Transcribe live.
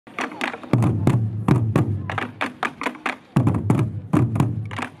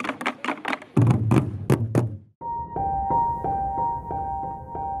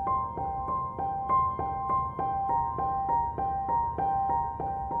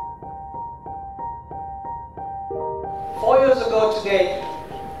Years ago today,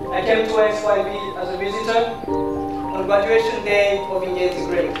 I came to ASYV as a visitor on graduation day of in 8th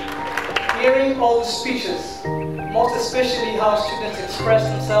grade. Hearing all the speeches, most especially how students express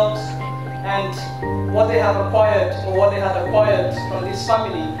themselves and what they have acquired or what they had acquired from this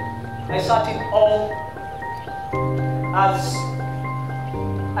family, I sat in awe as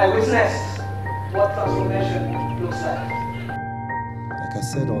I witnessed what transformation looks like. Like I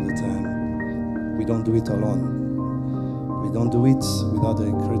said all the time, we don't do it alone. We don't do it without the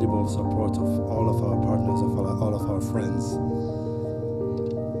incredible support of all of our partners, of all of our friends.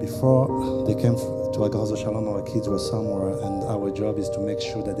 Before they came to Agahozo-Shalom, our kids were somewhere, and our job is to make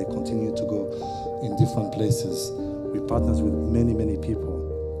sure that they continue to go in different places. We partner with many, many people.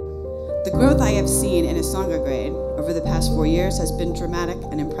 The growth I have seen in Isonga grade over the past 4 years has been dramatic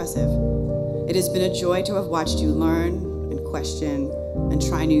and impressive. It has been a joy to have watched you learn and question and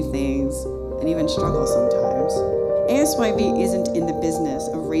try new things and even struggle sometimes. ASYV isn't in the business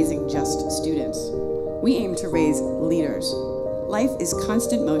of raising just students. We aim to raise leaders. Life is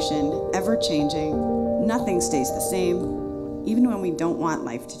constant motion, ever-changing. Nothing stays the same, even when we don't want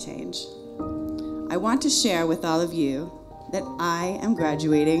life to change. I want to share with all of you that I am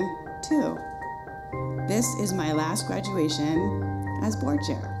graduating too. This is my last graduation as board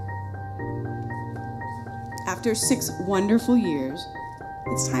chair. After 6 wonderful years,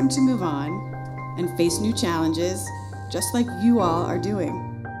 it's time to move on and face new challenges, just like you all are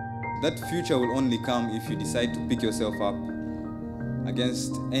doing. That future will only come if you decide to pick yourself up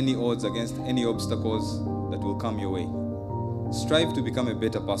against any odds, against any obstacles that will come your way. Strive to become a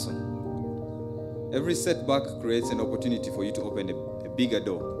better person. Every setback creates an opportunity for you to open a bigger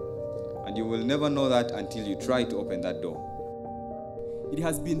door, and you will never know that until you try to open that door. It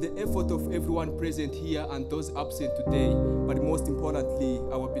has been the effort of everyone present here and those absent today, but most importantly,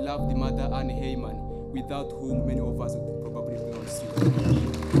 our beloved mother, Anne Heyman, without whom many of us would probably not see.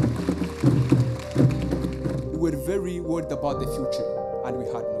 We were very worried about the future, and we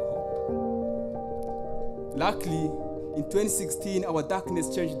had no hope. Luckily, in 2016, our darkness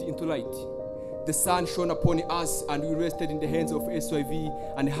changed into light. The sun shone upon us, and we rested in the hands of ASYV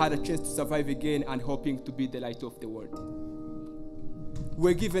and had a chance to survive again and hoping to be the light of the world. We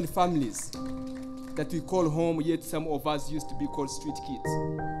were given families that we call home, yet some of us used to be called street kids.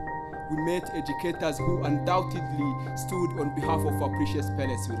 We met educators who undoubtedly stood on behalf of our precious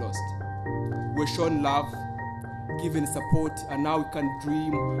parents we lost. We were shown love, given support, and now we can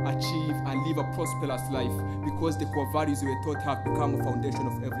dream, achieve, and live a prosperous life because the core values we were taught have become a foundation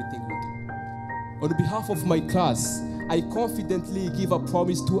of everything we do. On behalf of my class, I confidently give a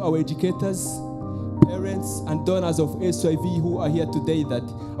promise to our educators, parents, and donors of ASYV who are here today that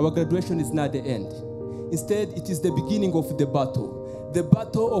our graduation is not the end. Instead, it is the beginning of the battle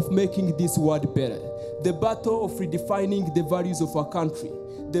of making this world better, the battle of redefining the values of our country,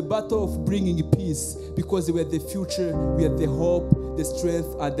 the battle of bringing peace, because we are the future, we are the hope, the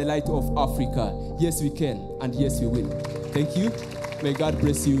strength, and the light of Africa. Yes, we can, and yes, we will. Thank you. May God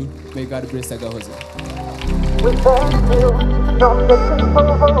bless you. May God bless Agahozo. We thank you from the simple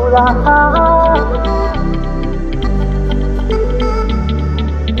of our heart.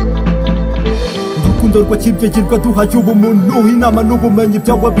 urukundo rwakibyegerwa duhaye ubumuntu inama n'ubumenyi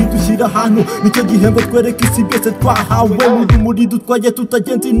byawe bidushyira ahantu nicyo gihembo twereka isi byose twahawe n'urumuri dutwaye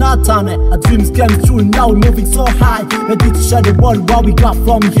tutagenza inatane. Our dreams came true, now we're moving so high, ready to share the world what we got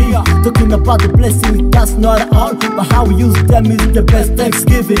from here. Talking about the blessings, that's not all, but how we use them is the best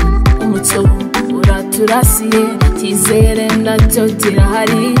Thanksgiving. Umucyo uraturasiye, cyizere nacyo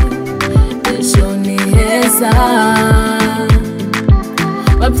kirahari, ejo ni heza.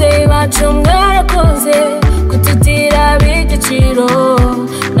 Babyeyi bacu mwarakoze kututira b'igiciro.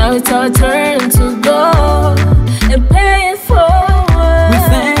 Now it's our turn to go and pay it forward. We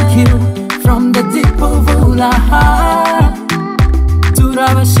thank you from the deep of our heart.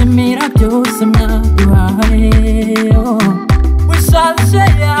 Turabashimira byose mwaduhaye. We shall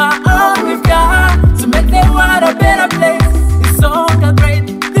share all we've got to make the world a better place. It's all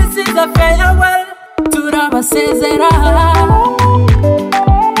great. This is a farewell. Turabasezera.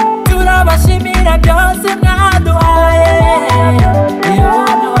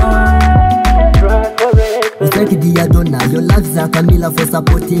 Your lives are Camila for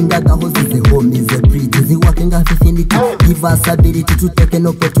supporting Agahozo. The home is a bridge, is working at affinity. Give us ability to take an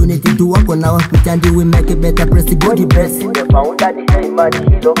opportunity to work on our future, and we make a better place. God bless.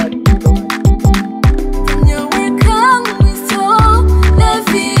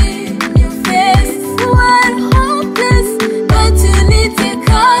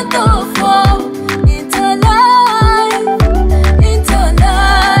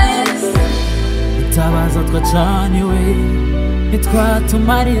 twacaniwe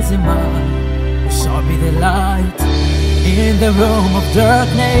ntitwatumarizima. We shall be the light in the room of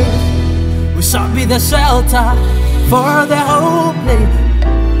darkness. We shall be the shelter for the hopeless.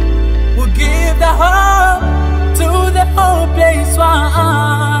 We'll give the hope to the hopeless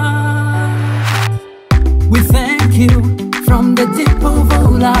one. We thank you from the deep of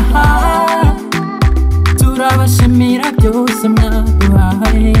our heart. Turabashimira byose mwaka